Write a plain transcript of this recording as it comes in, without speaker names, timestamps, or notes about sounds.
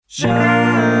Well,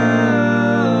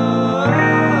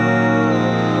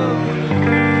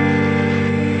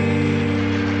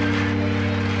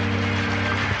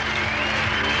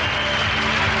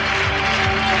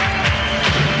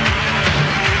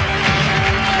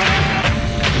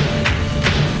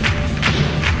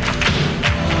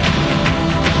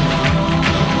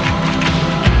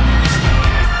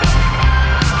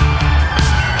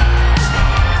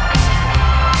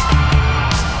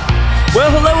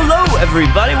 hello,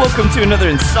 everybody. Welcome to another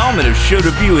installment of Show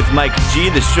to Be with Mike G,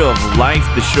 the show of life,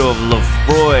 the show of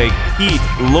Lefroy, Pete,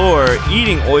 Lore,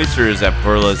 eating oysters at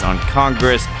Perla's on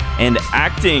Congress, and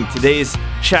acting. Today's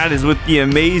chat is with the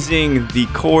amazing, the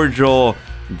cordial,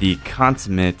 the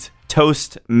consummate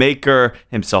toast maker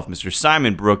himself, Mr.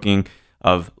 Simon Brooking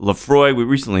of Lefroy. We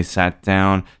recently sat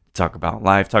down to talk about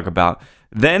life, talk about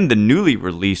then the newly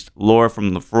released Lore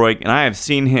from Lefroy, and I have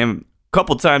seen him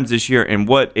couple times this year, and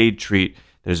what a treat.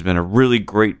 There's been a really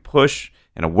great push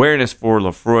and awareness for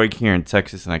Lefroy here in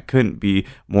Texas, and I couldn't be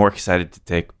more excited to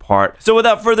take part. So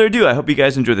without further ado, I hope you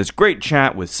guys enjoy this great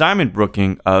chat with Simon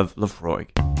Brooking of Lefroy.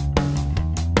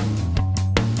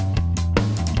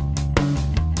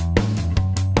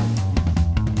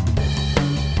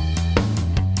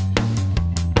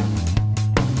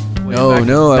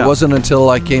 No, it wasn't until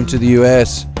I came to the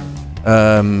U.S.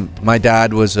 My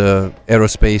dad was a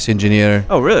aerospace engineer.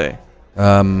 Oh, really?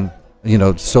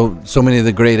 So many of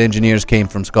the great engineers came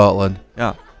from Scotland.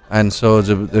 Yeah. And so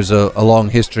there's a long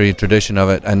history, tradition of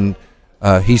it. And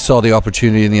he saw the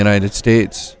opportunity in the United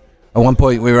States. At one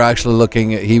point, we were actually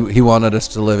looking at, he wanted us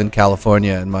to live in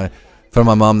California. And for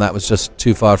my mom, that was just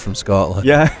too far from Scotland.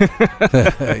 Yeah.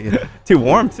 Too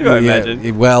warm, too, I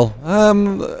imagine. Well,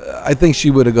 I think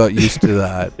she would have got used to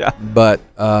that. Yeah. But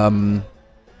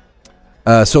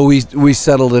so we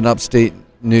settled in upstate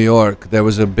New York. There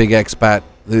was a big expat,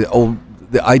 the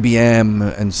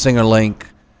IBM and SingerLink.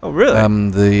 Oh,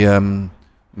 really?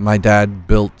 My dad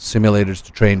built simulators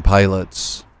to train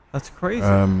pilots. That's crazy.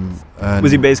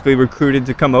 Was he basically recruited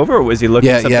to come over, or was he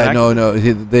looking?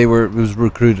 It was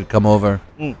recruited to come over.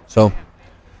 So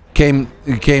came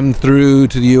through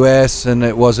to the U.S. and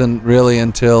it wasn't really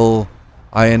until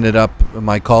I ended up in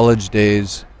my college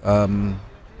days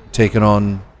taking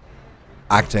on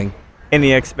acting.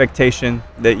 Any expectation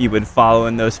that you would follow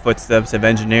in those footsteps of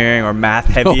engineering or math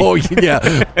heavy? Oh,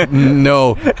 yeah.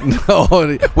 No.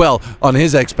 Well, on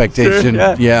his expectation,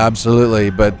 Sure, yeah,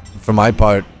 absolutely. But for my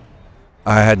part,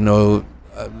 I had no...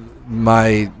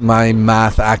 my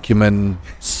math acumen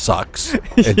sucks.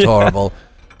 It's horrible.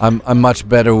 I'm much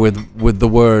better with the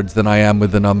words than I am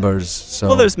with the numbers. So.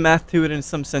 Well, there's math to it in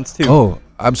some sense, too. Oh,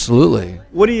 absolutely.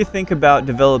 What do you think about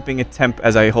developing a tempo,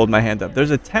 as I hold my hand up?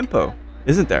 There's a tempo,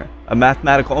 isn't there? A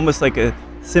mathematical, almost like a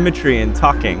symmetry in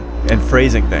talking and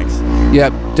phrasing things. Yeah,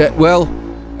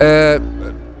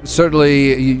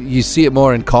 certainly you see it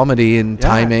more in comedy and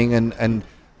timing,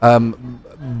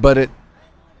 but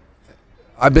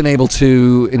I've been able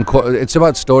to it's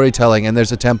about storytelling, and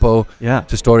there's a tempo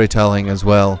to storytelling as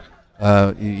well.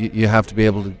 You have to be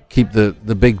able to keep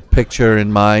the big picture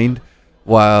in mind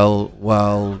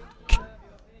while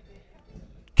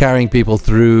carrying people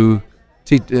through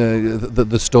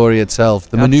the story itself,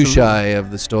 the minutiae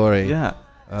of the story. Yeah.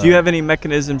 Do you have any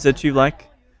mechanisms that you like?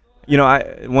 You know,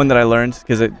 one that I learned,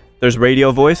 because there's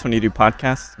radio voice when you do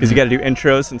podcasts, because you got to do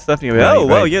intros and stuff. And you go,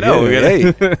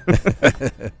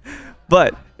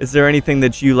 But is there anything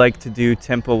that you like to do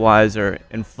tempo-wise or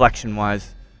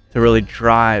inflection-wise to really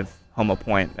drive home a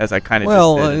point, as I kind of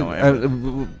just did in a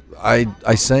way?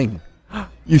 I sing.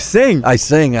 You sing? I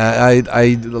sing.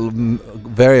 I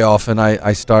very often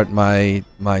I start my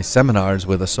seminars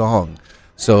with a song,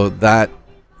 so that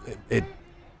it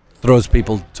throws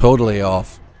people totally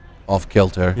off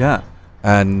kilter. Yeah.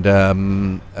 And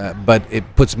but it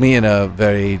puts me in a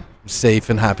very safe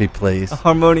and happy place. A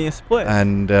harmonious place.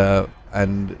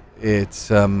 And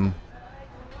it's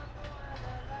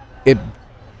it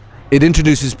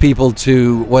introduces people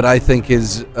to what I think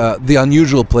is the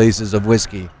unusual places of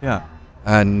whiskey. Yeah.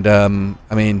 And I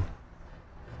mean,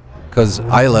 because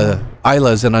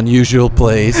Isla's an unusual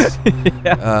place,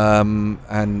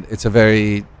 and it's a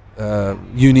very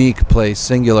unique place,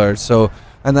 singular. So,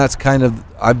 and that's kind of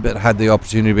had the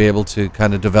opportunity to be able to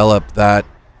kind of develop that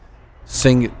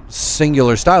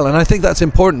singular style, and I think that's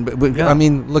important. But I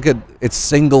mean, look at it's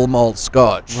single malt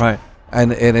Scotch, right?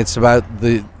 And it's about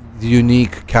the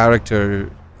unique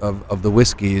character of the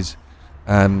whiskies,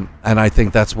 and I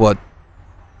think that's what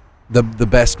the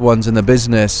best ones in the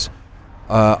business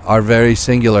are very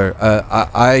singular.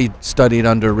 I studied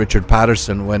under Richard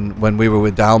Patterson when we were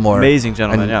with Dalmore. Amazing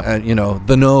gentleman, and, you know,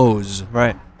 the nose,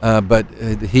 right? but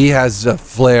he has a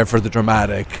flair for the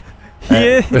dramatic.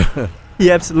 He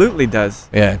absolutely does.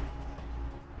 Yeah.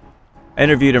 I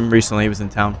interviewed him recently. He was in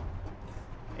town,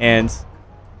 and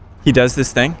he does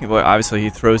this thing. Well, obviously, he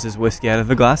throws his whiskey out of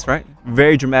the glass, right?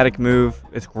 Very dramatic move.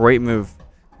 It's a great move.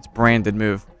 It's branded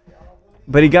move.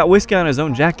 But he got whiskey on his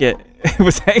own jacket. It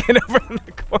was hanging over in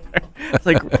the corner. It's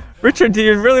like, Richard, do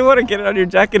you really want to get it on your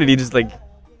jacket? And he just like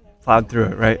plowed through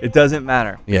it, right? It doesn't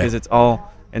matter because it's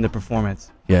all in the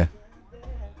performance. Yeah.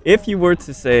 If you were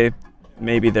to say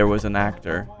maybe there was an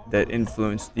actor that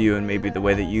influenced you and maybe the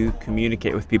way that you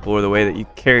communicate with people or the way that you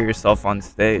carry yourself on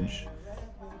stage,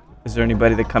 is there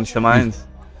anybody that comes to mind?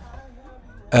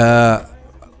 A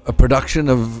production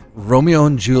of Romeo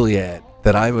and Juliet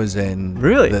that I was in.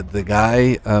 Really? The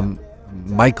guy,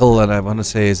 Michael, and I want to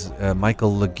say is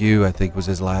Michael Legue, I think was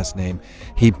his last name.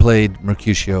 He played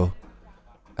Mercutio,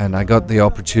 and I got the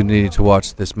opportunity to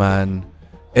watch this man.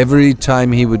 Every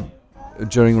time he would,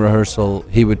 during rehearsal,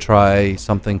 he would try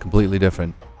something completely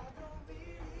different.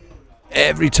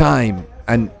 Every time,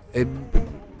 and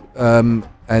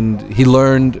he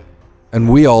learned, and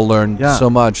we all learned so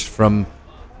much from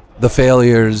the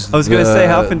failures. I was going to say,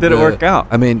 how often did it work out?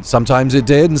 I mean, sometimes it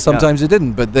did, and sometimes it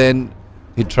didn't. But then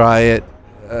he'd try it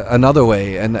another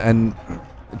way, and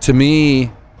to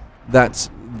me, that's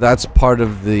part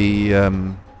of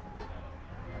the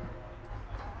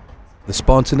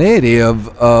spontaneity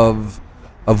of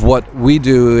what we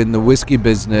do in the whiskey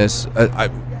business. I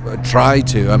try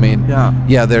to. I mean,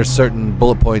 there's certain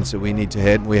bullet points that we need to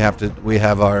hit. We have to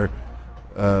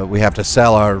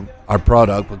sell our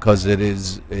product because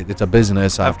it's a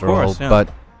business after all.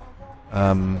 But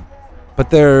I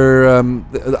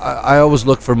always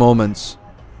look for moments.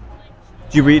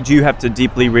 Do you have to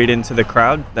deeply read into the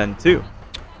crowd then too?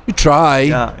 You try.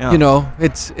 You know,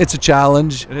 it's a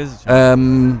challenge. It is a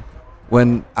challenge.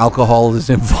 When alcohol is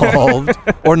involved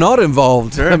or not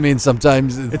involved. Sure. I mean,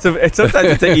 sometimes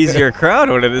sometimes it's an easier crowd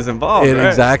when it is involved. Right?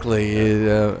 Exactly.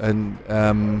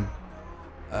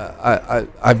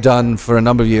 I've done for a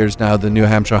number of years now the New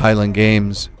Hampshire Highland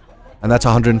Games, and that's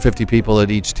 150 people at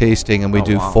each tasting, and we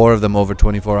do 4 of them over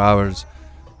 24 hours.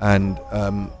 And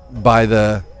by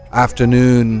the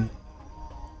afternoon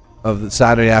of the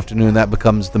Saturday afternoon, that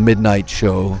becomes the midnight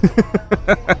show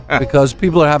because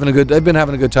people are they've been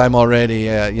having a good time already,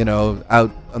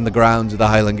 out on the grounds of the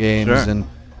Highland Games. Sure.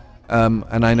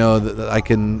 And I know that I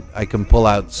can pull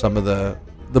out some of the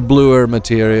bluer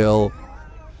material,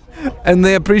 and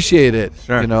they appreciate it.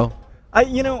 Sure.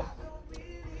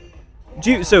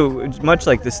 So much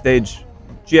like the stage,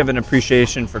 do you have an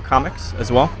appreciation for comics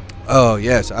as well? Oh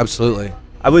yes, absolutely.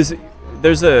 I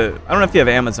don't know if you have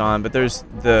Amazon, but was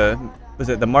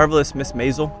it The Marvelous Miss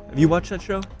Maisel? Have you watched that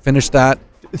show? Finished that.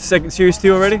 Second series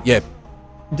 2 already? Yeah.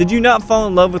 Did you not fall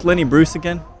in love with Lenny Bruce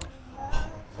again?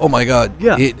 Oh my God.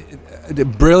 Yeah.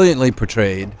 It brilliantly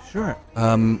portrayed. Sure.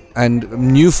 And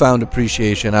newfound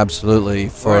appreciation, absolutely,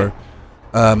 for,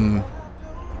 and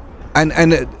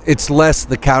it's less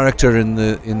the character in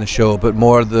the show, but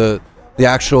more the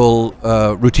actual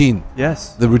routine.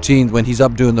 Yes. The routine when he's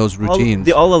up doing those routines.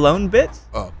 The All Alone bit?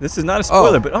 Oh. This is not a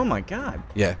spoiler, but oh my God.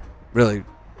 Yeah, really.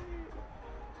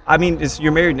 I mean,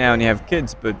 you're married now and you have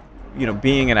kids, but,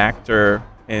 being an actor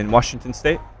in Washington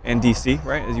State and D.C.,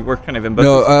 right? As you work kind of in both.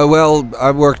 No, well,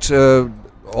 I worked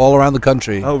all around the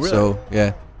country. Oh, really? So,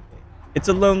 yeah. It's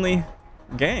a lonely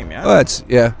game, yeah? Well,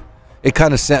 it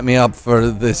kind of set me up for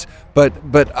this.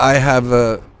 But I have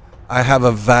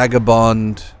a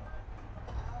vagabond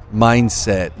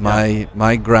mindset.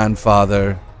 My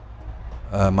grandfather,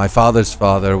 my father's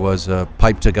father, was a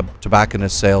pipe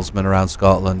tobacconist salesman around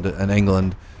Scotland and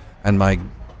England, and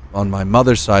on my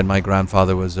mother's side, my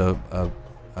grandfather was a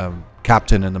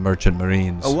captain in the Merchant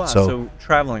Marines. Oh wow! So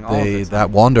traveling all the time. That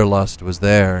wanderlust was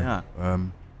there. Yeah.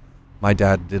 My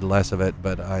dad did less of it,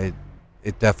 but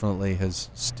it definitely has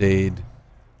stayed.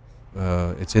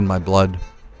 It's in my blood.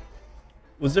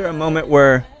 Was there a moment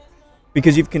where,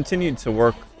 because you've continued to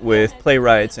work with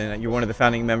playwrights and you're one of the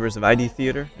founding members of ID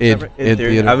Theater? Id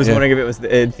Theater. I was wondering if it was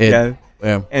the Id.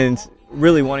 Yeah. And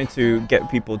really wanting to get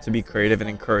people to be creative and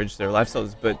encourage their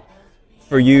lifestyles. But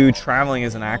for you, traveling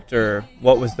as an actor,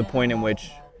 what was the point in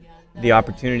which the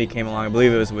opportunity came along? I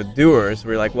believe it was with Doers,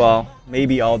 where you're like, well,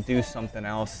 maybe I'll do something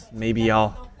else. Maybe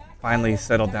I'll finally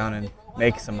settle down and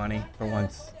make some money for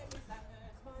once.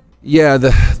 Yeah,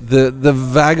 the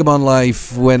vagabond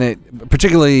life,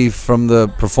 particularly from the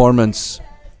performance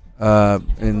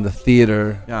in the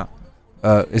theater,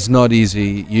 is not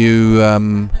easy.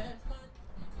 You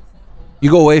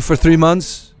go away for 3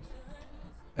 months,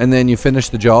 and then you finish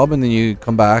the job, and then you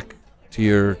come back to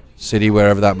your city,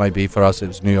 wherever that might be. For us, it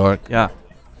was New York. Yeah.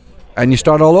 and you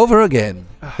start all over again.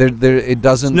 It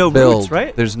doesn't no build. roots,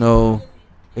 right? There's no,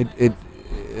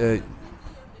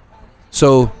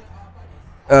 so,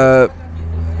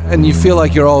 and you feel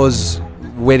like you're always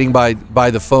waiting by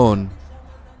the phone,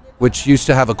 which used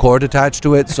to have a cord attached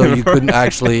to it, so you couldn't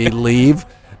actually leave.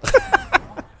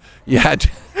 You had to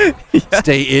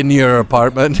stay in your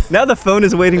apartment. Now the phone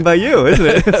is waiting by you, isn't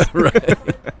it? Right.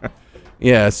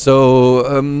 Yeah,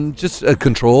 so just a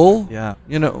control. Yeah.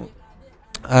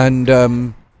 And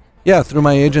through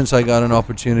my agents, I got an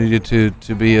opportunity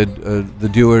to be the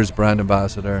Dewar's brand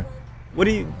ambassador. What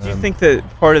do you think that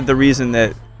part of the reason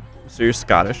that, so you're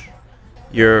Scottish,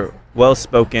 you're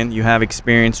well-spoken, you have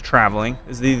experience traveling,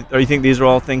 or you think these are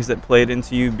all things that played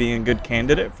into you being a good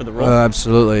candidate for the role?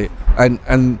 Absolutely.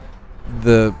 And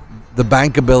the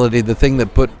bankability, the thing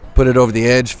that put it over the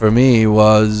edge for me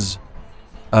was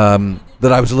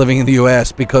that I was living in the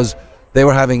US, because they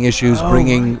were having issues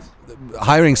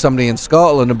hiring somebody in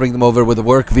Scotland to bring them over with a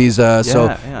work visa.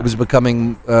 It was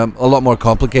becoming a lot more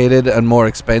complicated and more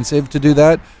expensive to do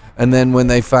that. And then when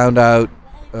they found out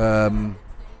that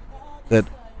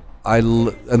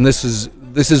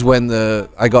this is when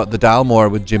I got the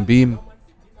Dalmore with Jim Beam.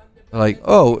 Like,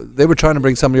 they were trying to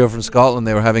bring somebody over from Scotland.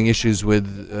 They were having issues with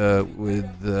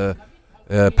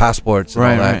passports and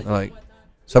all that. Right. Like,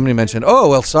 somebody mentioned,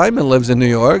 Simon lives in New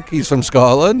York. He's from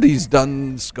Scotland. He's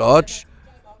done Scotch.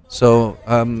 So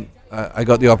I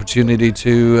got the opportunity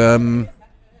to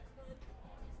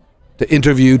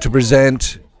interview, to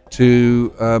present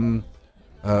to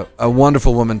a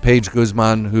wonderful woman, Paige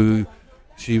Guzman, who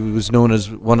she was known as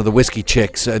one of the whiskey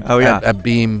chicks at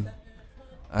Beam,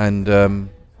 and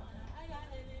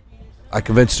I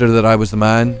convinced her that I was the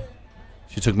man.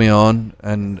 She took me on,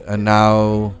 and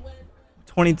now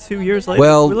 22 years later,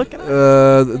 well, we're looking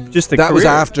at just that was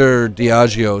after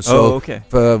Diageo. So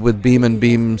with Beam and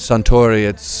Beam Suntory,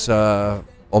 it's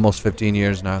almost 15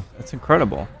 years now. That's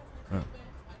incredible.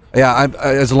 Yeah, I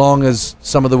as long as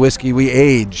some of the whiskey we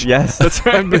age. Yes, that's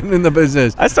right. I've been in the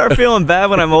business. I start feeling bad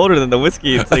when I'm older than the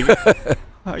whiskey. It's like,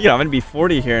 I'm going to be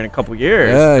 40 here in a couple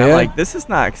years. Yeah. I'm like, this is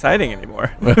not exciting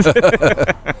anymore. Well,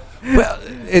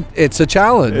 it's a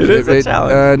challenge. It is a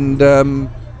challenge. And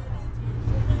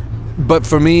but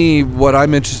for me, what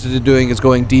I'm interested in doing is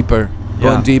going deeper, and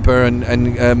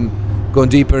going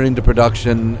deeper into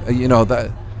production.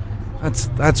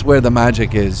 That's where the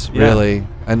magic is, really.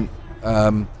 And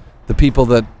the people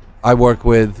that I work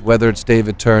with, whether it's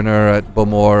David Turner at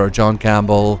Bowmore or John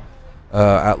Campbell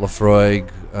at Laphroaig,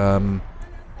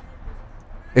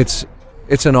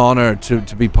 it's an honor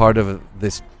to be part of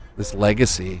this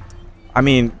legacy. I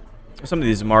mean, some of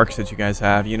these marks that you guys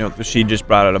have, she just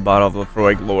brought out a bottle of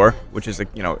Laphroaig Lore, which is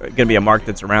going to be a mark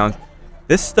that's around.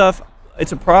 This stuff,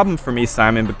 it's a problem for me,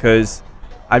 Simon, because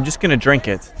I'm just going to drink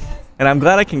it, and I'm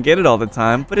glad I can get it all the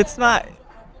time. But it's not.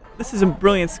 This is a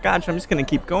brilliant Scotch. I'm just going to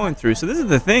keep going through. So this is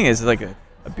the thing, is like a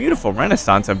beautiful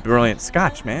renaissance of brilliant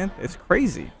Scotch, man. It's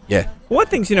crazy. Yeah. One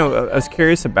thing, I was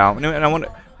curious about, and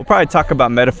we'll probably talk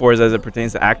about metaphors as it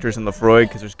pertains to actors in Laphroaig,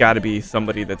 because there's got to be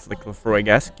somebody that's like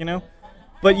Laphroaig-esque,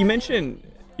 But you mentioned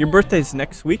your birthday's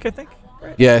next week, I think,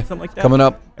 right? Yeah, something like that. Coming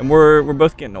up. And we're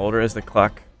both getting older as the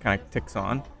clock kind of ticks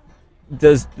on.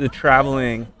 Does the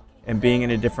traveling and being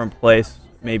in a different place,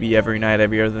 maybe every night,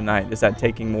 every other night, is that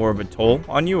taking more of a toll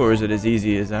on you, or is it as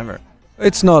easy as ever?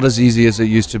 It's not as easy as it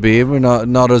used to be. We're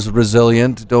not as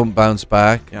resilient. Don't bounce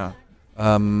back. Yeah.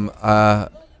 I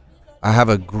have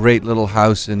a great little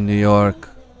house in New York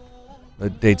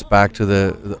that dates back to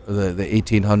the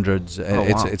 1800s. Oh,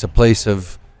 wow. It's a place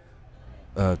of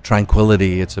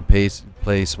tranquility. It's a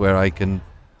place where I can,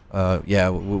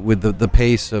 with the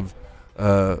pace of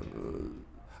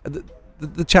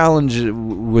the challenge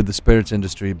with the spirits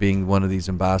industry being one of these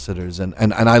ambassadors,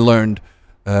 and I learned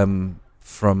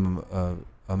from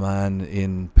a man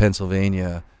in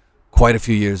Pennsylvania quite a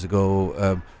few years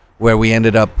ago, where we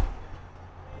ended up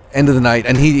end of the night,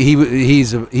 and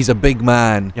he's a big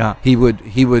man. Yeah. He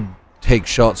would take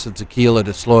shots of tequila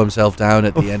to slow himself down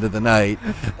at the end of the night.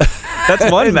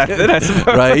 That's one method, I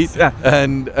suppose. Right? Yeah.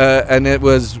 And it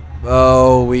was,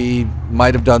 we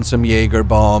might have done some Jaeger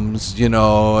bombs,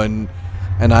 and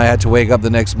I had to wake up the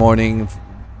next morning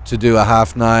to do a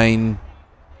 9:30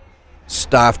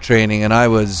 staff training, and I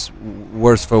was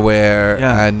worse for wear.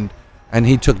 Yeah. And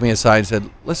he took me aside and said,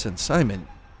 "Listen, Simon,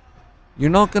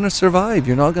 you're not going to survive.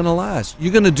 You're not going to last.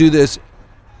 You're going to do this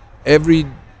you're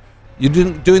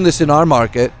doing this in our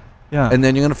market, and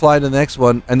then you're going to fly to the next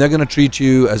one, and they're going to treat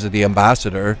you as the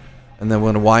ambassador, and then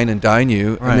we're going to wine and dine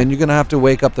you, right. And then you're going to have to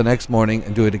wake up the next morning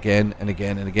and do it again and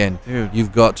again and again. Dude.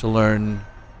 You've got to learn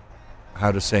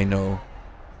how to say no.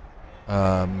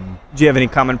 Do you have any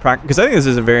common practice? Because I think this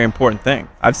is a very important thing.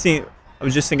 I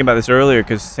was just thinking about this earlier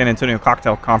because San Antonio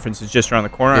Cocktail Conference is just around the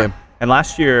corner. Yeah. And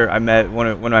last year I met one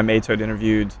of my mates who I'd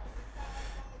interviewed.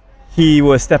 He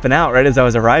was stepping out right as I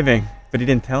was arriving, but he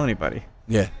didn't tell anybody.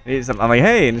 Yeah. I'm like,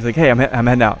 hey, and he's like, hey, I'm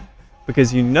heading out.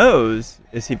 Because he knows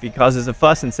if he causes a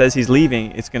fuss and says he's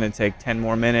leaving, it's going to take 10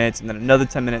 more minutes and then another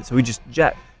 10 minutes. So we just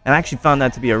jet. And I actually found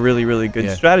that to be a really, really good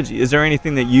strategy. Is there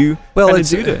anything that you do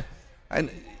to? And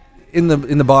in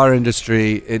the bar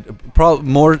industry, it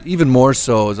probably even more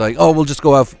so is like, oh, we'll just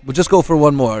go for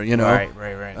one more, you know.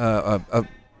 Right.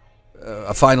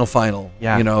 A final,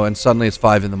 yeah. You know, and suddenly it's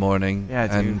 5 a.m.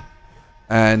 Yeah, dude.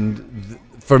 And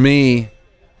for me,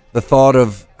 the thought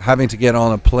of having to get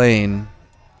on a plane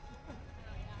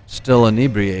still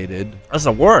inebriated. That's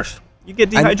the worst. You get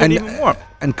dehydrated even more.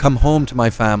 And come home to my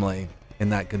family in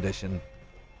that condition.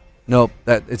 Nope,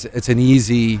 it's an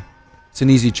easy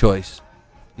choice.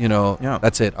 You know,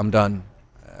 That's it. I'm done.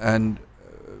 And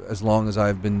as long as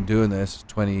I've been doing this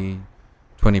 20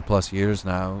 plus years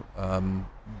now,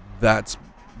 that's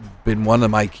been one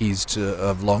of my keys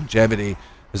of longevity.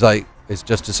 Is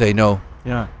just to say no.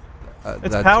 Yeah,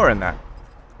 it's power in that.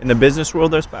 In the business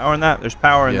world, there's power in that. There's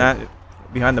power in that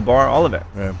behind the bar, all of it.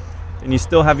 Yeah. And you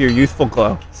still have your youthful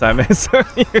glow, Simon. So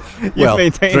you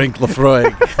maintain. Drink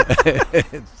Laphroaig.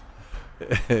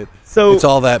 So it's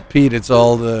all that peat. It's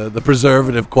all the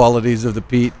preservative qualities of the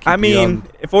peat. I mean,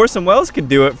 if Orson Welles could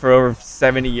do it for over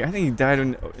 70 years, I think he died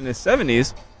in his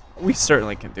 70s. We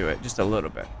certainly can do it, just a little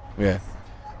bit. Yeah.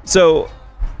 So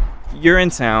you're in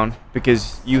town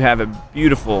because you have a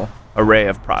beautiful array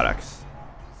of products.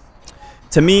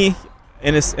 To me,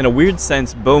 in a weird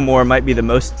sense, Bowmore might be the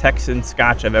most Texan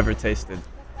scotch I've ever tasted.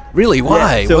 Really?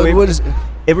 Why? Yeah, so what is it?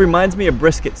 It reminds me of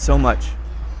brisket so much.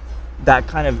 That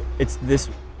kind of, it's this,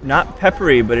 not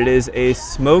peppery, but it is a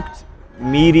smoked,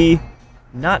 meaty,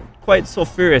 not quite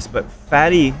sulfurous, but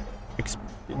fatty,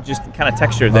 just kind of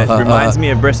texture that reminds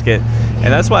me of brisket.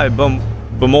 And that's why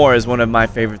Bowmore is one of my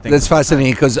favorite things. That's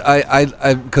fascinating because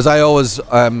I always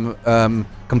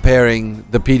comparing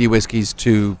the peaty whiskeys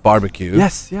to barbecue.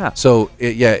 Yes, yeah. So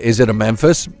is it a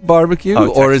Memphis barbecue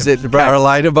or is it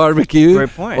Carolina barbecue?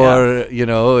 Great point. Or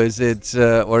is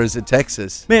it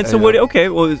Texas? Man, so what? Okay,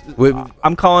 well,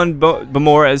 I'm calling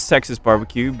Bowmore as Texas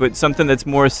barbecue, but something that's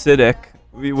more acidic.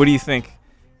 What do you think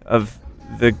of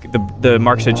the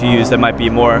marks that you use that might be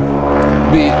more?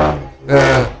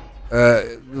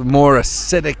 More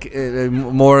acidic,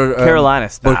 more Carolina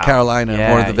style. More Carolina,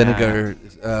 more of the vinegar.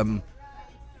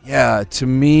 To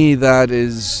me that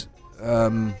is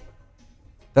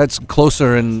that's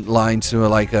closer in line to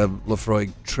like a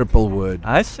Laphroaig triple wood.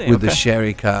 I see. With the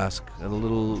sherry cask, a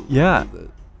little. Yeah.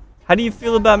 How do you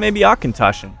feel about maybe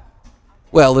Auchentoshan?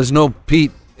 Well, there's no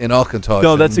peat in Auchentoshan.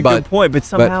 No, that's a good point. But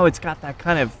somehow it's got that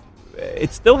kind of.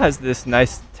 It still has this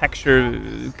nice texture,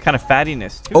 kind of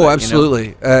fattiness to it. Oh,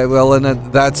 absolutely. Well,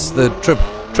 and that's the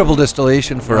triple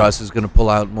distillation for us is going to pull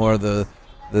out more of the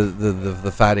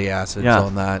fatty acids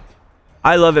on that.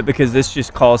 I love it because this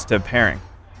just calls to pairing,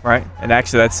 right? And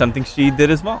actually, that's something she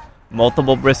did as well.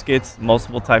 Multiple briskets,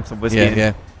 multiple types of whiskey.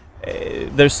 Yeah.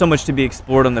 There's so much to be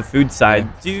explored on the food side.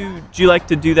 Yeah. Do you like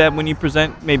to do that when you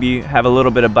present? Maybe have a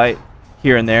little bit of bite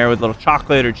here and there with a little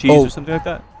chocolate or cheese or something like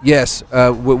that? Yes.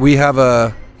 We have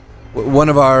one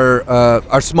of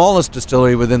our smallest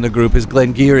distillery within the group is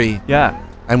Glengarry. Yeah.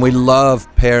 And we love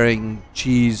pairing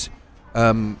cheese,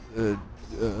 like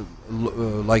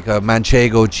a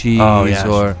Manchego cheese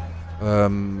or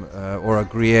a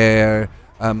Gruyere.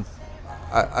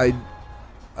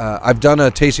 I've done a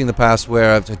tasting in the past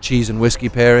where I've had cheese and whiskey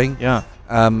pairing. Yeah.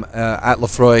 At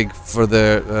Laphroaig for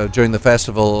during the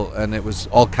festival, and it was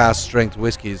all cask strength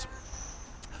whiskeys.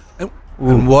 And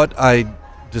what I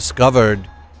discovered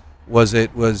was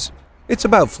it's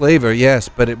about flavor, yes,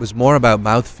 but it was more about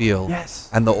mouthfeel. Yes.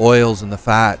 And the oils and the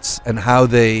fats and how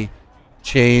they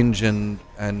change and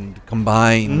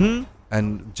combine,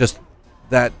 and just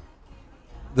that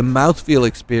the mouthfeel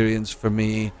experience for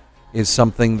me is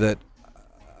something that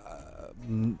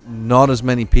not as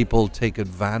many people take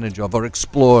advantage of or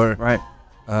explore. Right.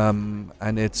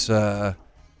 And it's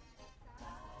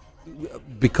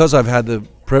because I've had the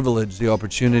privilege, the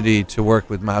opportunity to work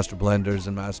with master blenders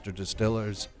and master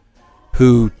distillers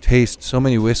who taste so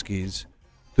many whiskeys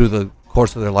through the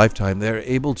course of their lifetime. They're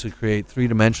able to create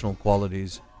three-dimensional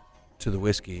qualities to the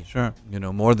whiskey. Sure.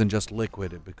 More than just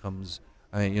liquid. It becomes,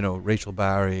 Rachel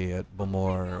Barry at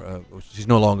Bowmore. She's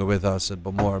no longer with us at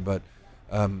Bowmore, but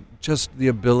just the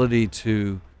ability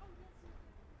to.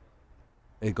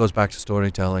 It goes back to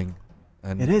storytelling.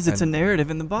 And it is. It's a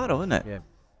narrative in the bottle, isn't it? Yeah.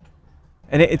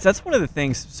 And that's one of the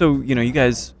things. So you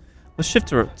guys, let's shift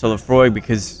to Laphroaig,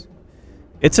 because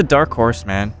it's a dark horse,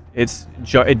 man. It's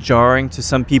jarring to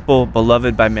some people,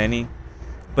 beloved by many,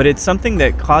 but it's something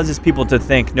that causes people to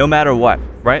think no matter what,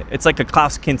 right? It's like a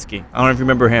Klaus Kinski. I don't know if you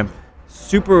remember him.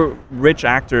 Super rich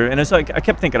actor. And it's like, I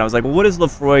kept thinking, I was like, well, what is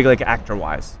Laphroaig like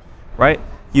actor-wise, right?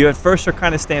 You at first are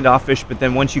kind of standoffish, but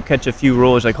then once you catch a few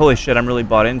roles, like, holy shit, I'm really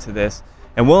bought into this.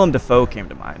 And Willem Dafoe came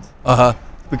to mind.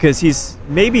 Because he's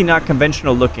maybe not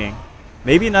conventional looking,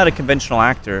 maybe not a conventional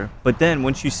actor, but then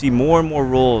once you see more and more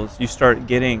roles, you start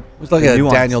getting It was like a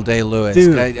nuance. Daniel Day-Lewis.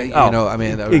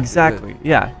 Dude, exactly.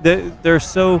 Yeah, they're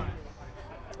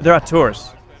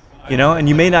auteurs, and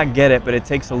you may not get it, but it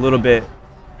takes a little bit.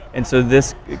 And so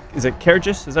this, is it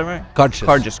Kargis? Is that right?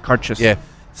 Kargis. Yeah.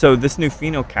 So this new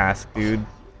Fino cask, dude,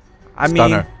 I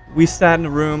Stunner. mean, we sat in a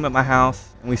room at my house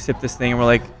and we sipped this thing and we're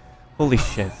like, holy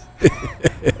shit.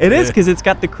 It is, because it's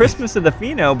got the crispness of the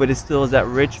Fino, but it still has that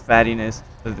rich fattiness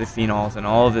of the phenols and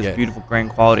all of this beautiful grain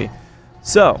quality.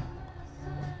 So,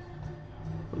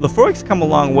 Laphroaig's come a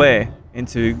long way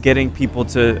into getting people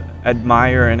to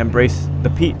admire and embrace the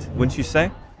peat, wouldn't you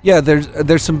say? Yeah,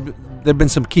 there've been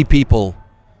some key people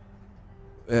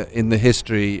in the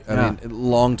history. I mean,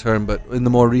 long term, but in the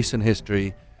more recent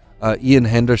history, Ian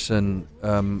Henderson,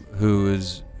 who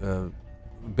is a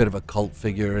bit of a cult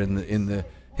figure in the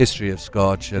history of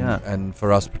Scotch and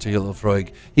for us particularly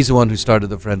Laphroaig. He's the one who started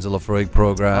the Friends of Laphroaig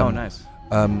program. Oh, nice.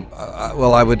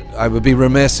 Well, I would be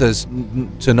remiss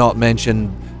to not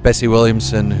mention Bessie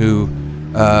Williamson, who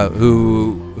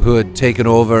had taken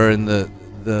over in the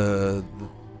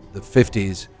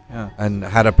 50s and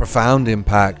had a profound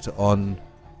impact on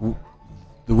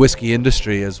the whiskey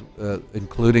industry, as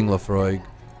including Laphroaig.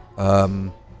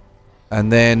 And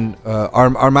then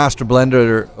our master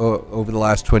blender over the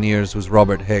last 20 years was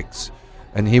Robert Hicks,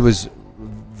 and he was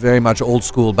very much old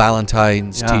school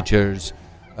Ballantyne's teachers,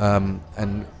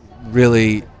 and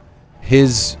really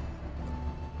his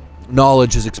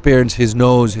knowledge, his experience, his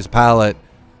nose, his palate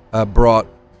brought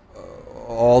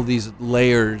all these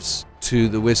layers to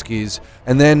the whiskeys.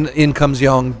 And then in comes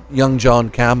young John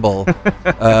Campbell,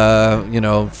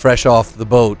 fresh off the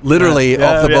boat, literally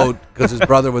off the boat, because his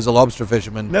brother was a lobster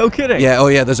fisherman. No kidding. Yeah, oh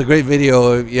yeah, there's a great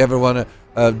video. If you ever want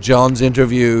to, John's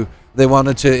interview, they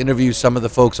wanted to interview some of the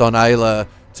folks on Islay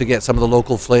to get some of the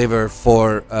local flavor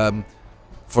for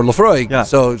Laphroaig. Yeah.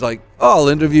 So it's like, I'll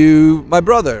interview my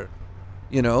brother,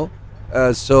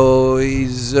 so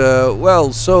he's,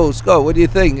 so Scott, what do you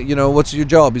think? What's your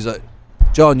job? He's like,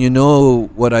 John, you know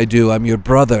what I do. I'm your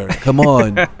brother. Come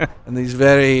on. And he's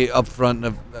very upfront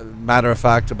and matter of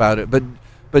fact about it.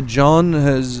 But John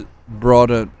has brought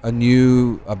a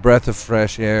breath of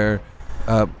fresh air,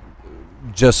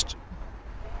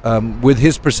 with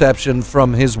his perception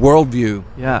from his worldview.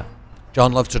 Yeah.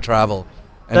 John loves to travel.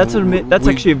 And that's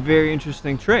actually a very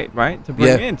interesting trait, right? To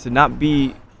bring in, to not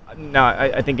be. Now,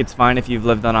 I think it's fine if you've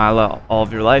lived on Islay all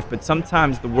of your life, but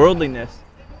sometimes the worldliness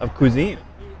of cuisine,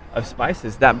 of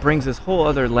spices, that brings this whole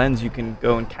other lens you can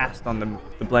go and cast on the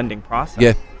blending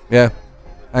process. Yeah.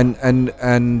 And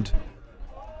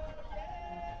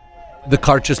the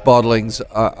Kargis bottlings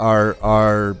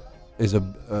is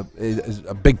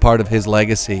a big part of his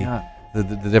legacy. Yeah.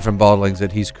 The different bottlings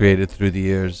that he's created through the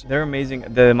years. They're amazing.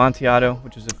 The Amontillado,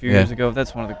 which was a few years ago,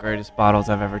 that's one of the greatest bottles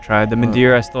I've ever tried. The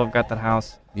Madeira, I still have got that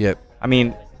house. Yep. I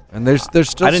mean, and there's still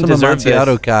some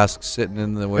Amontillado casks sitting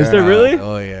in the warehouse. Is there really?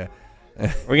 Oh yeah.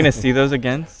 We're gonna see those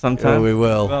again sometime. Yeah, we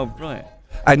will. Oh, brilliant.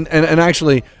 And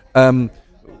actually,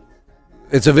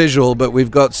 it's a visual, but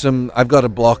I've got a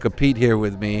block of peat here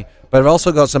with me, but I've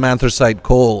also got some anthracite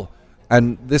coal.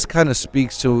 And this kind of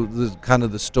speaks to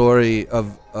the story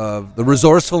of the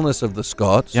resourcefulness of the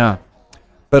Scots,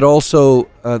 but also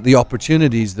the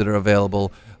opportunities that are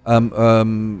available.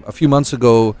 A few months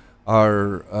ago,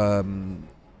 our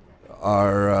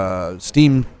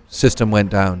steam system went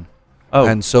down,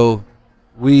 and so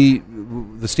the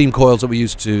steam coils that we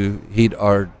used to heat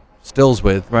our stills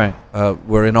with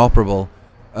were inoperable.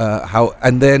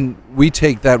 And then we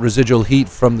take that residual heat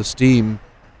from the steam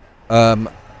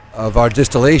of our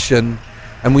distillation,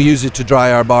 and we use it to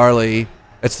dry our barley.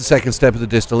 It's the second step of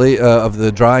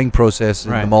the drying process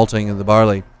in the malting of the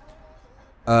barley.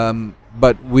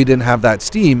 But we didn't have that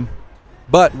steam,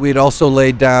 but we'd also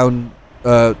laid down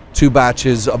 2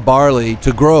 batches of barley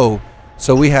to grow.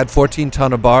 So we had 14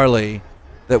 ton of barley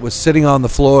that was sitting on the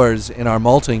floors in our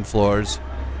malting floors.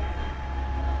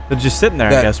 They're just sitting there,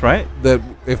 I guess, right? That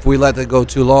if we let it go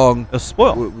too long, they'll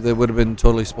spoil. They would have been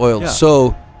totally spoiled. Yeah.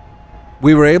 So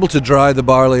we were able to dry the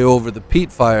barley over the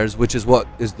peat fires, which is what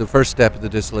is the first step of the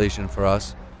distillation for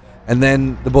us. And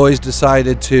then the boys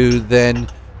decided to then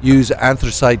use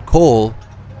anthracite coal,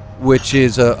 which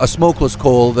is a smokeless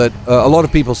coal that a lot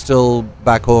of people still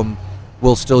back home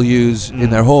will still use in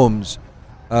their homes.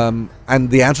 And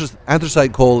the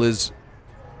anthracite coal is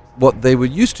what they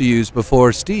would used to use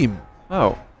before steam.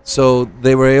 Oh. So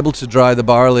they were able to dry the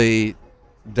barley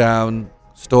down,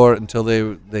 store it until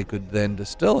they could then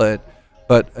distill it.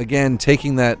 But again,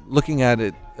 looking at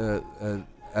it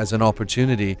as an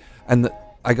opportunity, and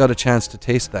I got a chance to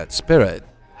taste that spirit.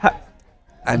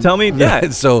 And tell me, yeah.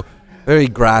 So very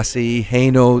grassy, hay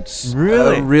notes.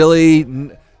 Really? Really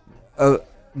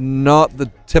not the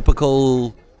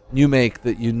typical new make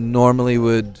that you normally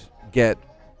would get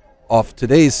off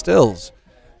today's stills.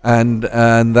 And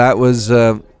that was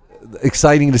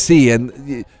exciting to see.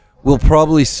 And we'll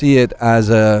probably see it as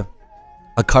a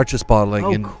Carchus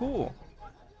bottling in cool.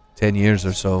 10 years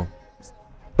or so.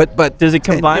 But does it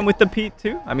combine with the peat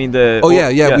too? I mean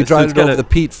yeah. We dried it over the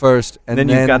peat first, and then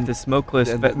you've got the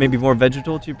smokeless, maybe more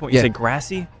vegetal to your point. You say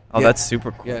grassy? Oh, yeah. That's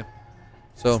super cool. Yeah.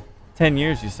 So 10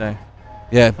 years, you say?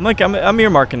 Yeah. I'm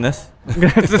earmarking this. I'm gonna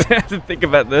have to think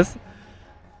about this.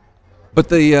 But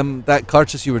the that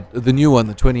Carchus the new one,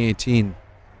 the 2018,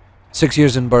 6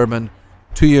 years in bourbon,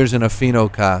 2 years in a Fino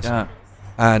cask,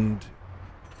 and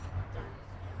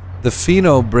the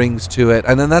Fino brings to it,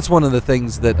 and then that's one of the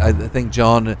things that I think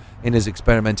John, in his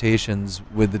experimentations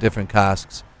with the different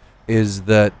casks, is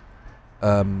that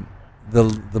the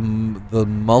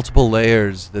multiple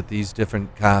layers that these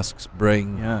different casks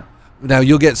bring. Yeah. Now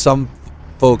you'll get some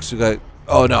folks who go,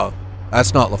 "Oh no,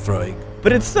 that's not Laphroaig,"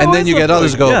 but it's so. And then you get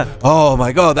others who go, yeah. "Oh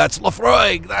my God, that's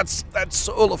Laphroaig. That's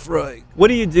so Laphroaig." What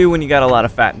do you do when you got a lot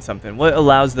of fat in something? What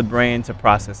allows the brain to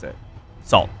process it?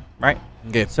 Salt, right?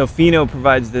 Okay. So Fino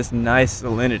provides this nice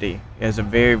salinity. It has a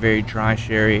very, very dry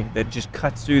sherry that just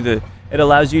cuts through it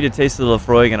allows you to taste the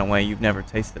Laphroaig in a way you've never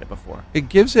tasted it before. It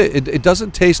gives it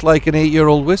doesn't taste like an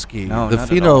 8-year-old whiskey. No, the not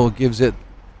Fino gives it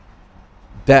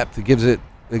depth. It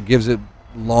gives it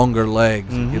longer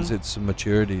legs. Mm-hmm. It gives it some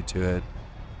maturity to it,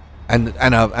 and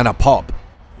a pop.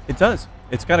 It does.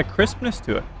 It's got a crispness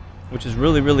to it, which is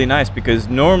really, really nice, because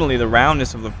normally the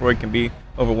roundness of Laphroaig can be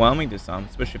overwhelming to some,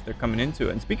 especially if they're coming into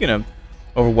it. And speaking of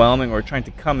overwhelming or trying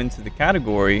to come into the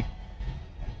category,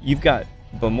 you've got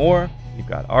Bowmore, you've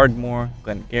got Ardmore,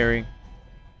 Glengarry,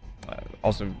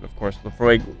 also, of course,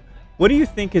 Laphroaig. What do you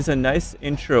think is a nice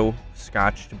intro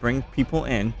scotch to bring people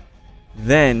in,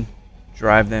 then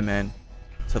drive them in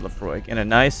to Laphroaig in a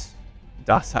nice,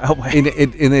 docile way?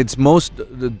 In its most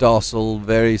docile,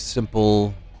 very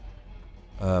simple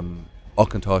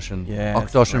Auchentoshan, Yeah,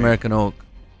 Auchentoshan American Oak.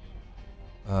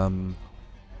 And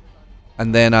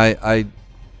then I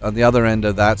on the other end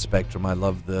of that spectrum, I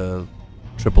love the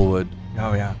triple wood.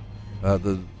 Oh yeah,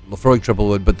 the Laphroaig triple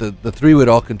wood, but the 3-wood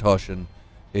Auchentoshan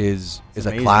is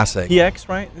a classic. PX,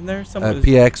 right? In there,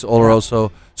 PX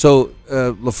Oloroso. So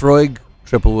Laphroaig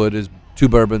triple wood is 2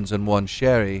 bourbons and 1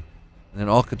 sherry, and then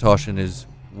Auchentoshan is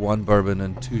 1 bourbon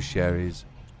and 2 sherries.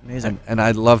 Amazing. And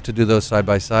I'd love to do those side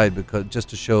by side, because just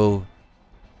to show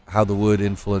how the wood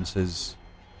influences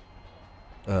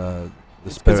the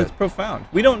spirit. Because it's profound.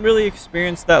 We don't really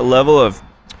experience that level of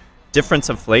difference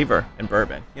of flavor in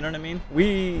bourbon. You know what I mean?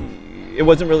 It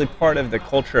wasn't really part of the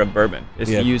culture of bourbon, is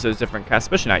to use those different casks,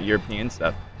 especially not European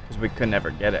stuff, because we could never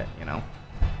get it, you know.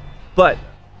 But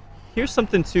here's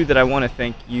something too that I want to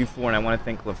thank you for, and I want to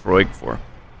thank Laphroaig for.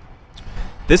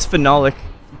 This phenolic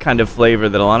kind of flavor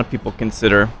that a lot of people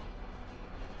consider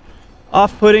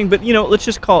off-putting, but let's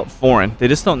just call it foreign. They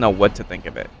just don't know what to think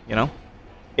of it,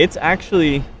 It's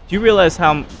actually, do you realize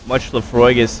how much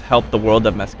Laphroaig has helped the world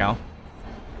of mezcal?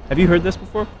 Have you heard this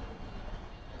before?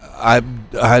 I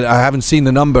haven't seen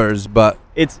the numbers, but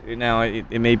it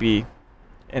may be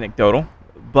anecdotal,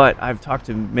 but I've talked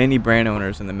to many brand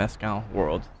owners in the mezcal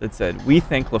world that said, we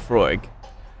thank Laphroaig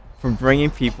for bringing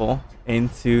people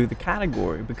into the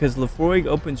category, because Laphroaig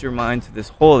opens your mind to this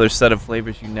whole other set of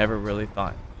flavors you never really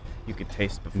thought you could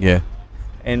taste before. Yeah.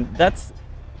 And that's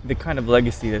the kind of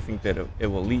legacy I think that it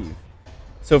will leave.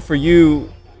 So for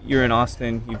you, you're in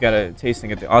Austin. You've got a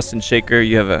tasting at the Austin Shaker.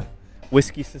 You have a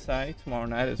Whiskey Society tomorrow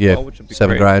night as well, which will be $7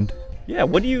 great. grand. Yeah.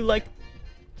 What do you like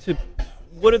to?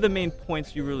 What are the main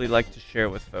points you really like to share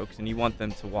with folks, and you want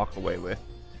them to walk away with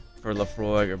for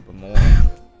Laphroaig or Bowmore?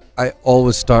 I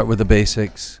always start with the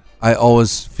basics. I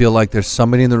always feel like there's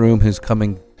somebody in the room who's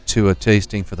coming to a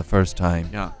tasting for the first time.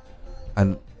 Yeah.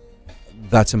 And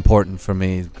that's important for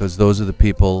me, because those are the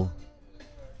people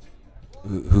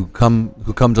who come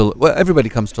to, well, everybody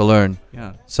comes to learn.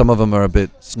 Yeah. Some of them are a bit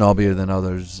snobbier than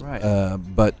others. Right.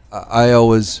 But I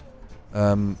always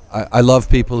I love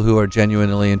people who are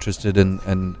genuinely interested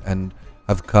and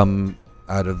have come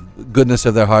out of goodness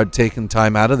of their heart, taken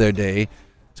time out of their day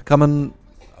to come and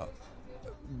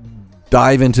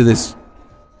dive into this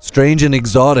strange and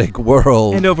exotic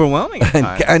world, And overwhelming at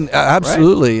times. and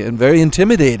absolutely, and very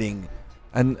intimidating,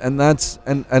 and that's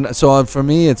and so for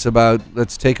me, it's about,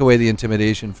 let's take away the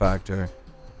intimidation factor.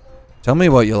 Tell me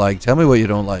what you like. Tell me what you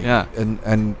don't like. Yeah.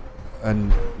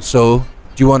 And so,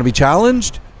 do you want to be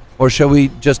challenged, or shall we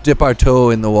just dip our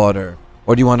toe in the water,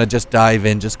 or do you want to just dive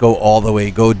in, just go all the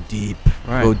way, go deep,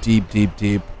 Right. go deep, deep,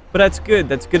 deep? But that's good.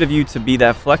 That's good of you to be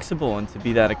that flexible and to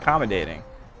be that accommodating.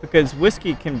 Because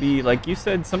whiskey can be, like you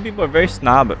said, some people are very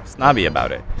snobby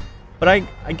about it. But I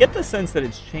get the sense that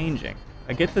it's changing.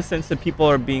 I get the sense that people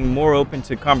are being more open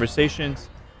to conversations,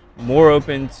 more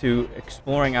open to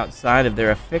exploring outside of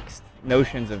their fixed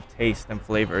notions of taste and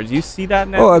flavor. Do you see that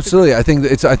now? Oh, absolutely. I think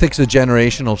it's a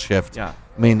generational shift. Yeah.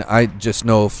 I mean, I just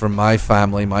know from my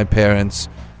family, my parents,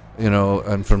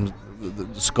 and from the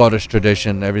Scottish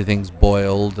tradition, everything's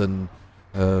boiled and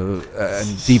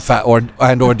deep fat or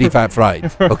deep fat fried.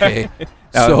 Okay,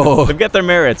 so they've got their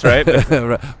merits, right?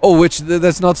 which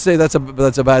that's not to say that's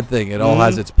a bad thing. It all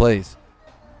has its place.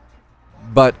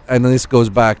 But and this goes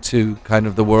back to kind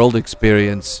of the world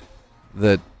experience,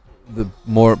 that the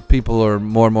more people are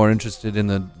more and more interested in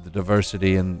the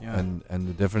diversity and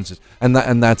the differences, and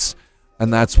that's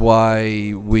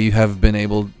why we have been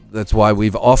able. That's why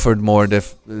we've offered more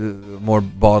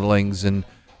bottlings and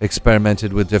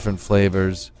experimented with different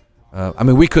flavors. I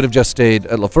mean, we could have just stayed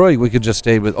at Laphroaig. We could just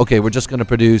stay with, okay, we're just going to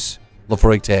produce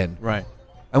Laphroaig 10. Right.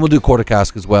 And we'll do quarter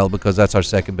cask as well, because that's our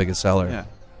second biggest seller. Yeah.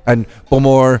 And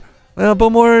Bowmore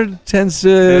tends to...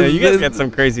 Yeah, you guys got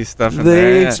some crazy stuff in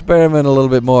there. They experiment a little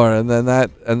bit more. And then that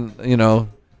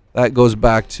goes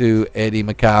back to Eddie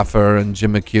McCaffer and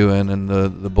Jim McEwen and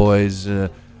the boys,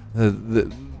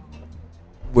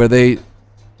 where they...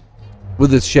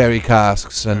 with the sherry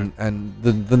casks and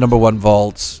the number one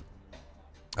vaults,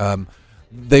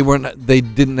 they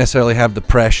didn't necessarily have the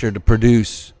pressure to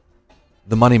produce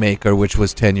the moneymaker, which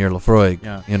was 10-year Laphroaig.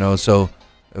 Yeah. So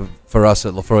for us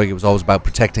at Laphroaig, it was always about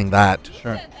protecting that.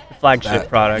 Sure. The flagship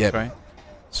products, yep. right?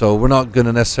 So we're not going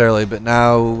to necessarily, but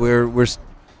now we're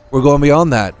going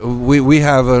beyond that. We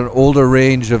have an older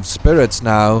range of spirits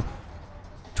now,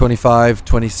 25,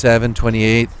 27,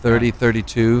 28, 30,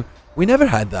 32. We never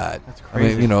had that. That's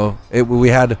crazy. I mean,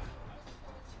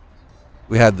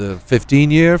 we had the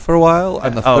 15-year for a while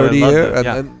and the 30-year,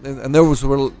 and those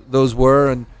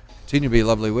were and continue to be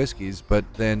lovely whiskeys. But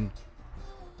then,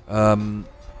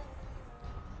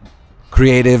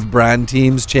 creative brand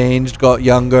teams changed, got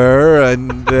younger,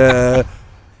 and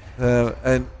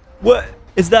what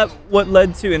is that? What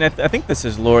led to? And I think this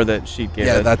is lore that she gave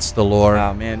us. Yeah, that's the lore.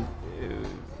 Wow, man,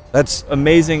 That's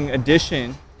amazing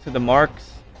addition to the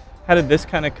marks. How did this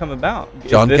kind of come about?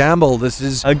 John Campbell. This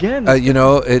is again. On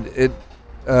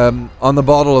the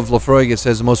bottle of Laphroaig it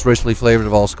says the most richly flavored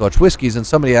of all Scotch whiskies, and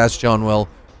somebody asked John, well,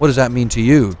 what does that mean to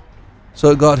you?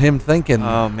 So it got him thinking.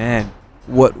 Oh man,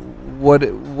 what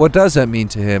does that mean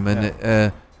to him?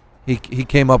 And he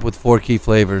came up with 4 key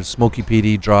flavors: smoky,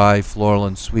 peaty, dry, floral,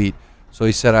 and sweet. So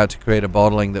he set out to create a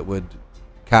bottling that would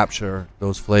capture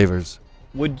those flavors.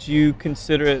 Would you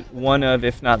consider it one of,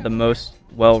 if not the most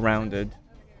well-rounded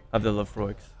of the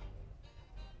Laphroaigs?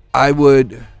 I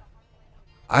would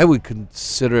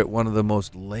consider it one of the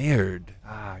most layered.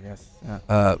 Ah, yes.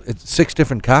 Yeah. It's 6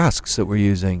 different casks that we're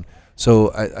using.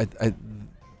 So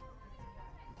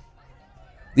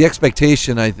the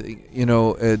expectation, I think,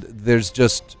 there's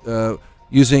just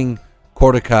using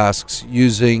quarter casks,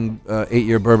 using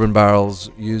 8-year bourbon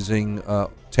barrels, using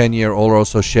 10-year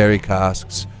Oloroso sherry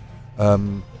casks,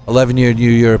 11-year New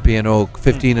European oak,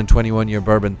 15 and 21-year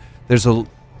bourbon. There's a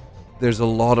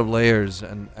lot of layers,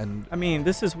 and I mean,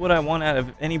 this is what I want out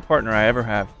of any partner I ever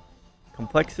have: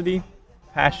 complexity,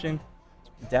 passion,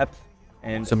 depth,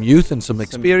 and some youth and some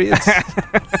experience.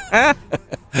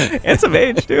 And some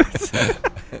age, too.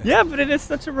 Yeah, but it is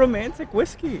such a romantic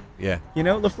whiskey. Yeah.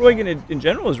 Laphroaig in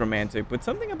general is romantic, but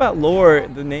something about lore,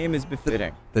 the name is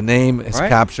befitting. The name is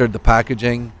captured, the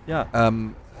packaging. Yeah.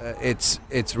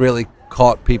 It's really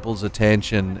caught people's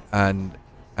attention, and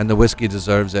the whiskey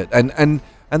deserves it. And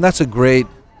that's a great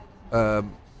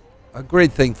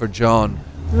thing for John.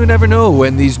 You never know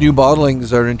when these new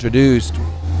bottlings are introduced,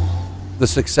 the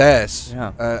success.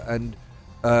 Yeah.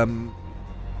 And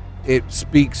it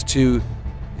speaks to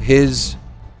his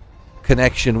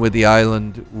connection with the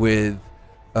island, with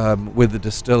the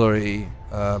distillery,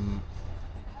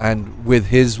 and with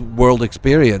his world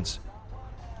experience.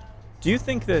 Do you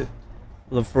think that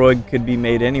Laphroaig could be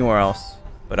made anywhere else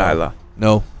but Islay?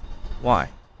 No. Why?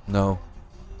 No.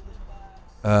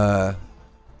 Well,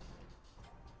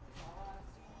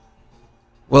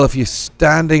 if you're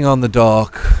standing on the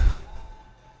dock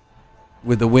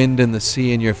with the wind and the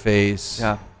sea in your face,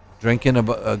 Yeah. drinking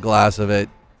a glass of it,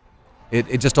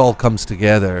 it just all comes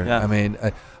together. Yeah. I mean,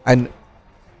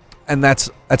 and that's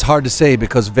hard to say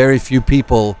because very few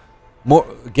people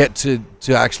get to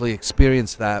actually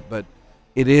experience that. But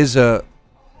it is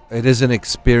an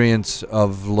experience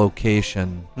of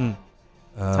location,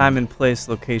 Time and place,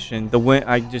 location. The wind.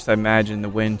 I just imagine the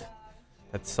wind,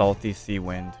 that salty sea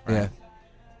wind. Right? yeah.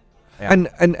 Yeah.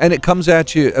 And it comes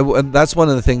at you, and that's one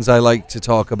of the things I like to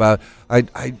talk about.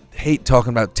 I hate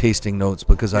talking about tasting notes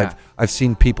because Yeah. I've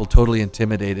seen people totally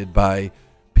intimidated by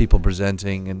people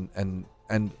presenting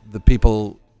and the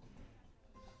people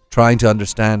trying to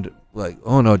understand, like,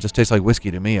 oh no, it just tastes like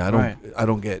whiskey to me. I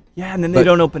don't get. Yeah, and then they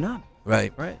don't open up.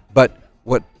 Right. Right. But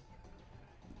what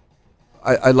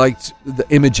I liked, the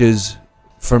images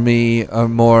for me are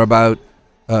more about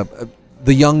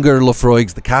the younger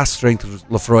Laphroaigs, the cast strength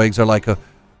Laphroaigs are like a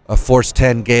force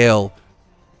 10 gale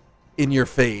in your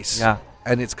face. Yeah.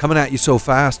 And it's coming at you so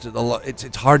fast,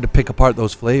 it's hard to pick apart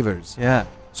those flavors. Yeah.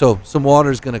 So some water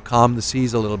is going to calm the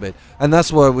seas a little bit. And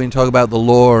that's why when you talk about the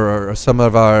lore or some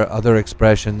of our other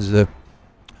expressions, the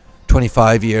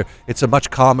 25-year, it's a much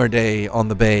calmer day on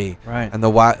the bay. Right. And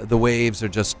the waves are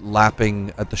just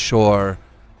lapping at the shore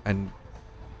and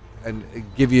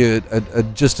give you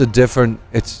just a different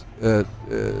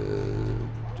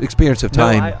experience of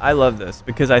time. No, I love this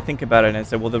because I think about it and I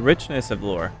say, well, the richness of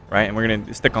lore, right? And we're going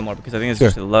to stick on lore because I think it's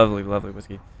just a lovely, lovely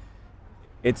whiskey.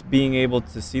 It's being able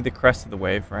to see the crest of the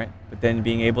wave, right? But then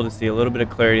being able to see a little bit of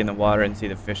clarity in the water and see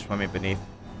the fish swimming beneath.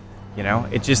 You know,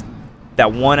 it's just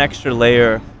that one extra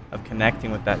layer of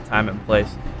connecting with that time and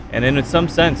place. And in some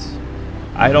sense,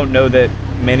 I don't know that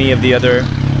many of the other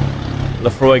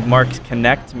Laphroaig marks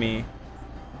connect me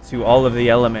to all of the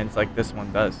elements like this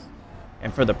one does.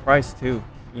 And for the price too,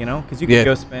 you know, because you can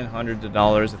go spend hundreds of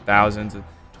dollars, thousands, a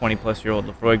 20-plus-year-old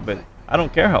Laphroaig, but I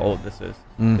don't care how old this is.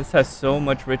 This has so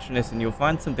much richness, and you'll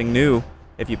find something new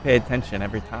if you pay attention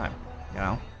every time, you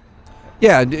know?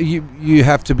 Yeah, you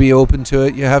have to be open to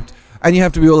it. You have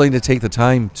to be willing to take the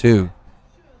time too.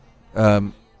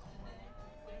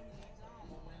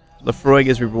 Laphroaig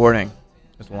is rewarding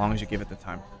as long as you give it the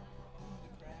time.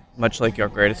 Much like your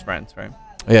greatest friends, right?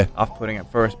 Yeah. Off-putting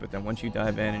at first, but then once you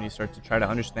dive in and you start to try to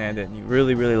understand it and you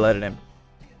really, really let it in,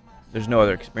 there's no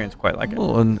other experience quite like it.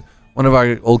 Well, and one of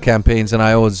our old campaigns, and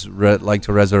I always like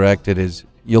to resurrect it, is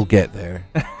you'll get there.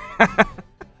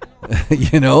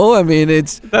 You know, I mean,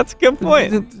 that's a good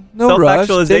point. No rush.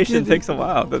 Self-actualization takes a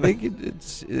while.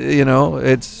 It's you know,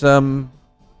 it's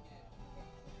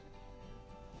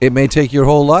it may take your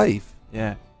whole life.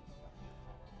 Yeah.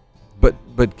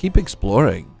 But keep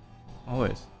exploring.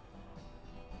 Always.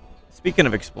 Speaking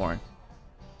of exploring,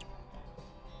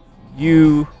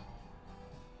 you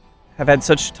have had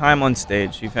such time on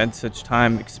stage. You've had such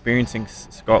time experiencing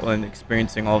Scotland,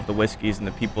 experiencing all of the whiskeys and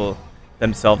the people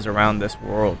themselves around this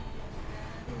world.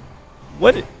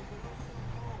 What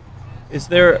is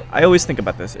there? I always think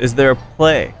about this. Is there a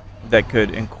play that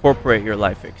could incorporate your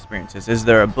life experiences? Is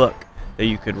there a book that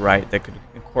you could write that could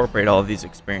incorporate all of these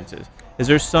experiences? Is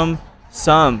there some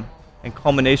and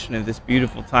culmination of this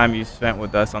beautiful time you spent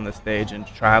with us on the stage and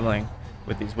traveling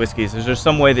with these whiskeys? Is there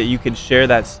some way that you could share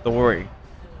that story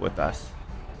with us?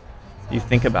 Do you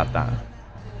think about that?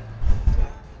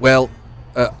 Well,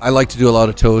 I like to do a lot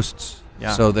of toasts.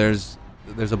 Yeah. So there's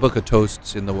a book of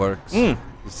toasts in the works.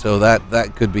 So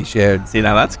that could be shared. See,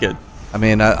 now that's good. I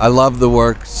mean, I love the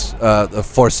works, the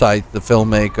Forsyth, the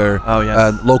filmmaker, Oh,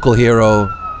 yes. local hero.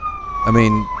 I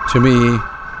mean, to me,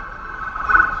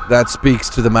 that speaks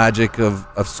to the magic of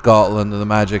Scotland and the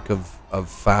magic of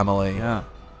family. Yeah.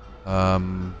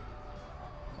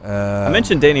 I I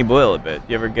mentioned Danny Boyle a bit.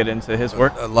 You ever get into his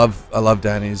work? I love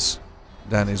Danny's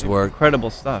work. Incredible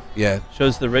stuff. Yeah,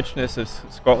 Shows the richness of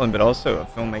Scotland, but also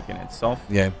of filmmaking itself.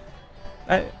 yeah.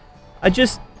 I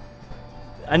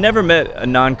never met a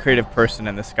non-creative person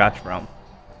in the Scotch realm.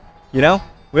 You know,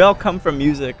 we all come from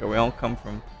music, or we all come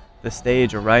from the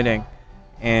stage or writing,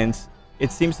 and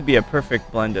it seems to be a perfect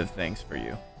blend of things for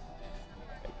you.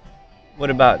 What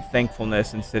about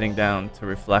thankfulness and sitting down to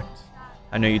reflect?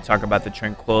 I know you talk about the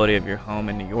tranquility of your home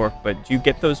in New York, but do you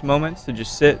get those moments to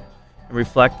just sit and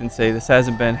reflect and say, this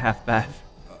hasn't been half bad?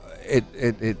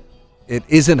 It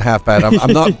isn't half bad. I'm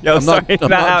not. Yo, I'm sorry.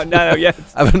 not. No, yes.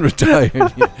 I haven't retired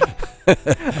yet. I'm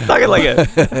talking like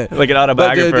an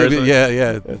autobiographer. or something.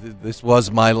 Yeah. This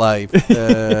was my life.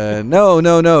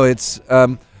 No. It's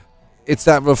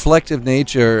that reflective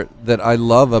nature that I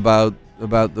love about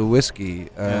the whiskey,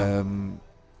 and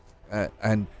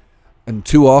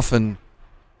too often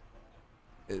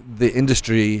the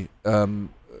industry, the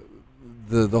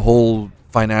whole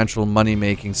financial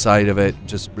money-making side of it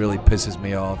just really pisses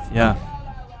me off. Yeah.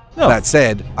 No. That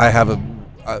said,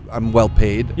 I'm well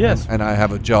paid. Yes. And I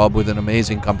have a job with an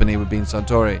amazing company with Bean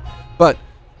Suntory. But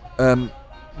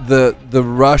the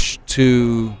rush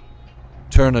to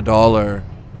turn a dollar,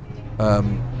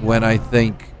 when I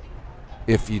think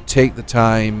if you take the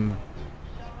time,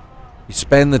 you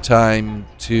spend the time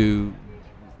to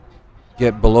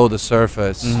get below the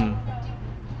surface,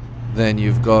 then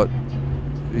you've got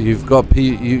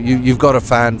a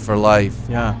fan for life.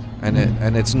 Yeah.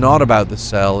 And it's not about the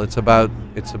sell. It's about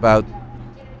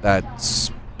that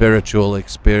spiritual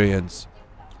experience.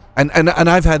 And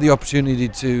I've had the opportunity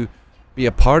to be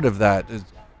a part of that,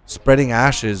 spreading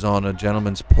ashes on a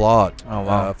gentleman's plot. Oh,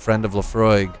 wow. A friend of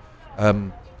Lafroig.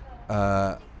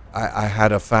 I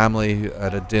had a family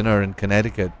at a dinner in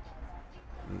Connecticut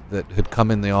that had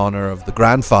come in the honor of the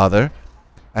grandfather,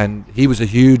 and he was a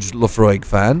huge Lafroig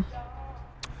fan.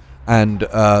 And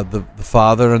the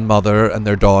father and mother and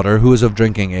their daughter, who was of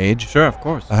drinking age, Sure, of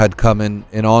course. had come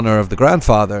in honor of the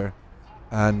grandfather,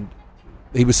 and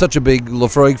he was such a big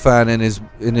Lafroig fan. In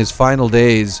his final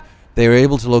days, they were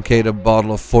able to locate a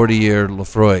bottle of 40-year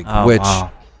Lafroig, which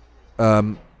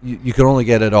wow. you could only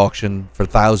get at auction for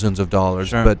thousands of dollars.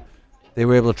 Sure. But they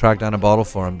were able to track down a bottle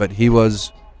for him. But he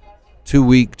was too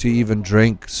weak to even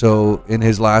drink, so in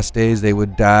his last days, they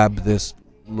would dab this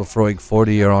Lafroig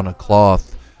 40-year on a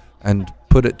cloth and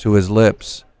put it to his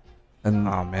lips. And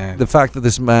Oh, man. the fact that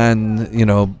this man,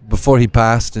 before he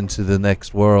passed into the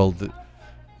next world,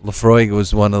 Lafroig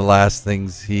was one of the last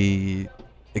things he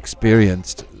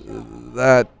experienced.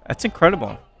 That's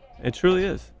incredible. It truly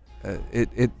is.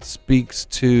 It speaks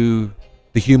to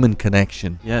the human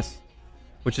connection. Yes.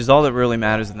 Which is all that really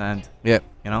matters in the end. Yeah.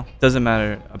 Doesn't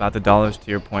matter about the dollars,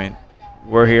 to your point.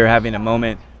 We're here having a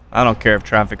moment. I don't care if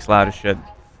traffic's loud as shit.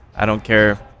 I don't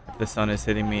care if the sun is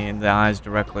hitting me in the eyes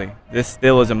directly. This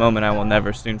still is a moment I will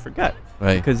never soon forget.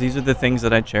 Right. Because these are the things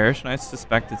that I cherish, and I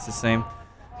suspect it's the same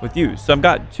with you. So I've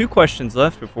got 2 questions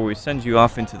left before we send you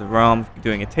off into the realm of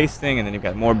doing a tasting, and then you've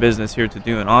got more business here to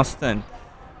do in Austin.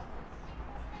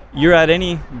 You're at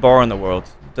any bar in the world,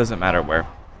 doesn't matter where,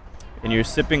 and you're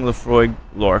sipping Lafroig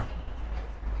Lore,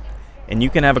 and you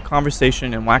can have a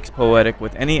conversation and wax poetic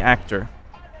with any actor,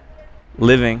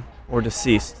 living or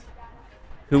deceased.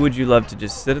 Who would you love to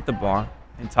just sit at the bar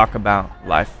and talk about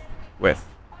life with?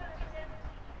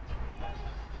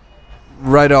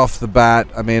 Right off the bat,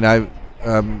 I mean,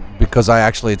 because I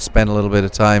actually had spent a little bit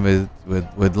of time with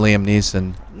Liam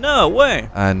Neeson. No way.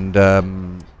 And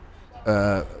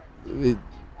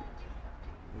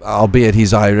albeit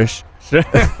he's Irish,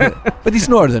 but he's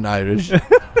Northern Irish.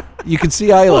 You can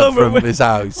see Isla from his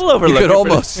house. We'll overlook you could it for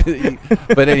almost.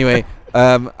 But anyway,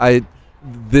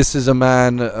 this is a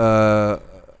man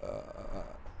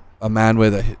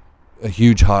with a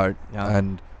huge heart, Yeah.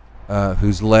 and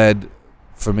who's led,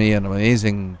 for me, an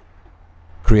amazing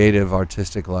creative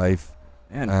artistic life,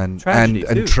 and tragedy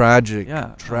too. tragic.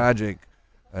 Yeah. Tragic.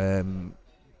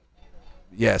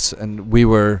 Yes, and we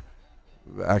were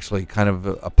actually kind of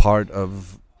a part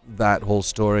of that whole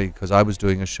story, because I was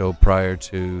doing a show prior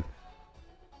to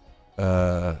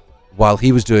while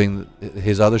he was doing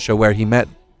his other show where he met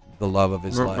the love of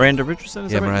his life. Miranda Richardson,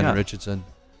 is that right? Miranda Richardson.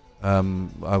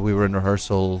 We were in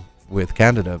rehearsal with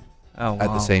Candida Oh, wow. at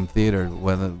the same theater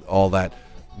when all that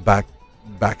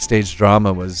backstage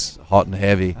drama was hot and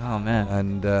heavy. Oh, man.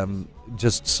 And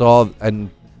just saw,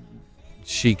 and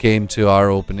she came to our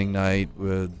opening night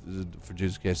for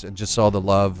Judas Kiss, and just saw the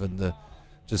love and the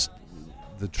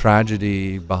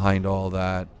tragedy behind all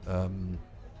that.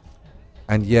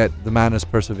 And yet the man has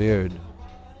persevered.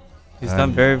 He's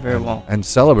done very, very well. And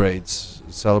celebrates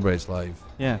life.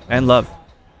 Yeah, and love.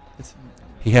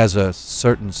 He has a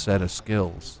certain set of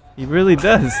skills. He really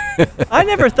does. I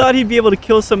never thought he'd be able to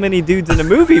kill so many dudes in a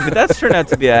movie, but that's turned out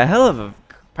to be a hell of a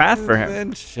path for him.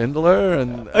 And Schindler,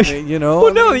 and I mean,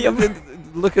 Well, no,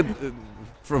 look at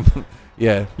from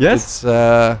yeah. Yes.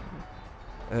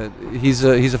 It's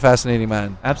he's a fascinating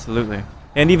man. Absolutely.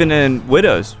 And even in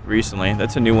Widows recently,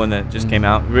 that's a new one that just came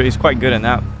out. He's quite good in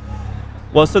that.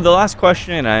 Well, so the last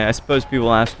question, I suppose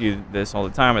people ask you this all the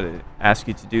time, or they ask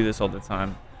you to do this all the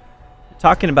time.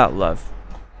 Talking about love.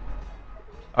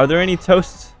 Are there any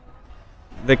toasts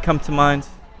that come to mind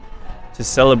to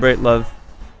celebrate love,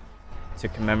 to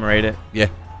commemorate it? Yeah.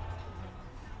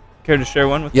 Care to share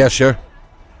one with Yeah, sure.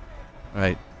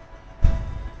 Right.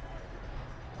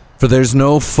 For there's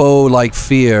no foe like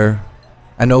fear,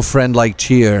 and no friend like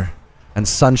cheer, and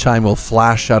sunshine will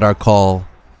flash at our call.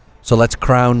 So let's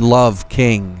crown love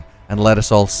king, and let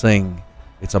us all sing.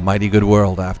 It's a mighty good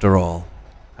world after all.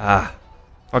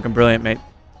 Fucking brilliant, mate.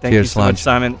 Thank Cheers, you so much, Sludge.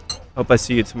 Simon. Hope I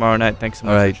see you tomorrow night. Thanks so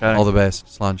much for chatting. All the best.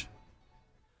 Slàinte.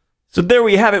 So there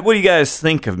we have it. What do you guys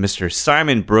think of Mr.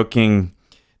 Simon Brooking?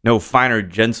 No finer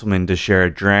gentleman to share a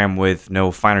dram with.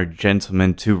 No finer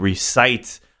gentleman to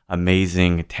recite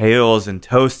amazing tales and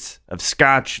toasts of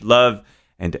Scotch, love,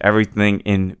 and everything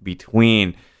in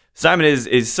between. Simon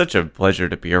is such a pleasure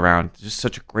to be around. Just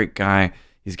such a great guy.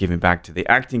 He's giving back to the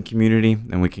acting community,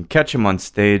 and we can catch him on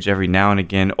stage every now and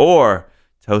again, or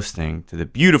toasting to the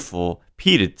beautiful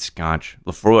peated Scotch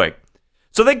Laphroaig.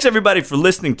 So thanks everybody for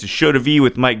listening to Show to V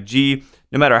with Mike G.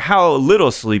 No matter how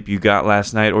little sleep you got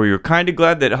last night, or you're kind of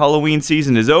glad that Halloween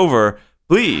season is over,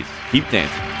 please keep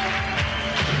dancing.